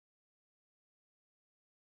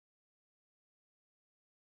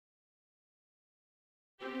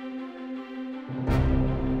I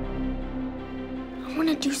want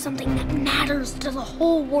to do something that matters to the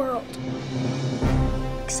whole world.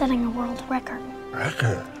 Like setting a world record.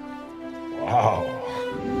 Record? Wow.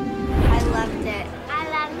 I loved it. I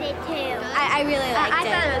loved it too. I really liked it. I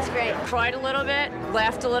thought it was great. Cried a little bit,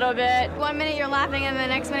 laughed a little bit. 1 minute you're laughing and the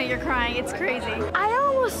next minute you're crying. It's crazy. I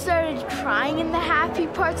almost started crying in the happy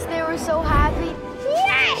parts. They were so happy.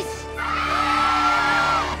 Yes!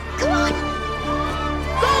 Come on!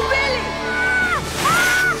 Go, Billy!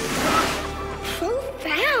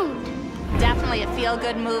 Profound. Definitely a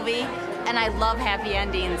feel-good movie, and I love happy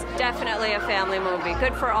endings. Definitely a family movie,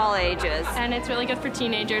 good for all ages. And it's really good for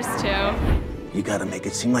teenagers, too. You gotta make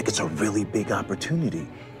it seem like it's a really big opportunity.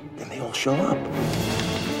 Then they all show up.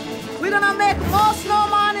 We're gonna make more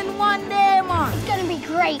snowmen in 1 day, man. It's gonna be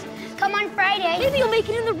great. Come on Friday. Maybe you'll make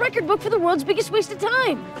it in the record book for the world's biggest waste of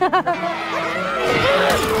time.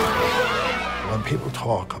 When people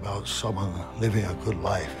talk about someone living a good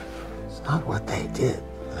life, it's not what they did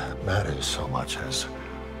that matters so much as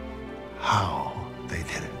how they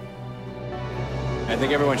did it. I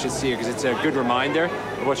think everyone should see it because it's a good reminder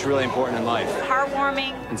of what's really important in life.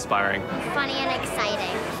 Heartwarming. Inspiring. Funny and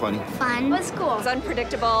exciting. Funny. Fun. Was cool. It was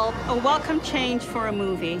unpredictable. A welcome change for a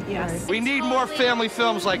movie, yes. We need more family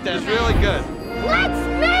films like that. It's really good. Let's